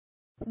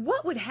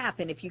What would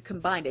happen if you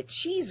combined a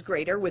cheese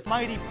grater with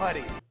Mighty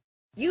Putty?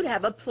 You'd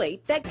have a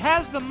plate that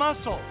Has the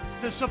muscle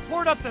to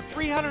support up to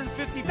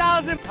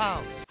 350,000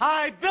 pounds.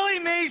 Hi, Billy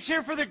Mays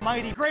here for the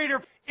Mighty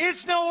Grater.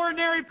 It's no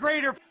ordinary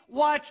grater.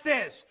 Watch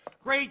this.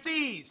 Grate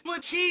these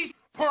with cheese,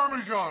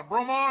 Parmesan,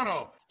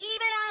 Romano.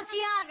 Even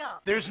Asiago.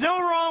 There's no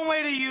wrong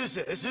way to use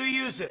it.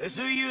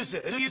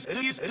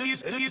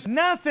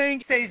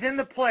 Nothing stays in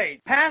the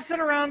plate. Pass it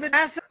around the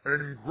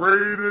And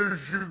great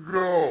as you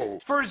go.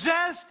 For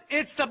zest,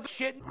 it's the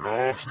shit.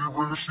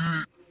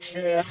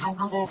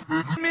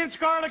 Minced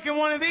garlic in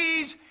one of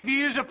these. If you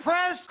use a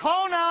press,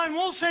 call now and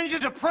we'll send you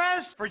the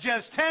press for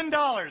just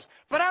 $10.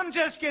 But I'm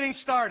just getting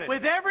started.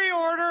 With every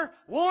order,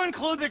 we'll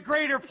include the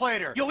grater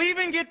plater. You'll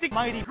even get the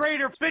Mighty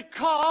Grater spit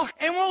call,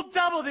 and we'll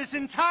double this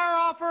entire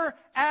offer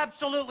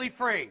absolutely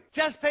free.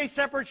 Just pay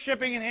separate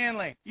shipping and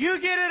handling.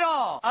 You get it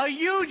all. A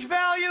huge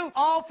value,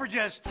 all for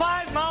just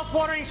 5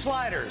 mouth-watering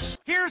sliders.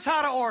 Here's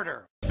how to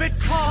order. Bit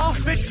call,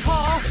 bit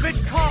call, bit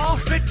call,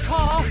 bit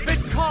call,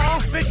 bit call,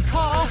 bit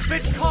call,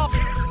 bit call.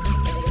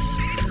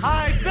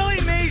 Hi, Billy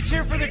Mays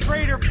here for the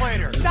Grater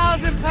Plater.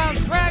 1,000-pound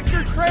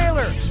tractor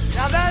trailer.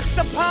 Now that's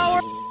the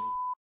power.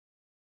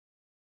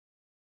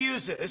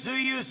 Use it,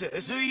 use it,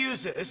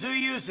 use it,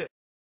 use it.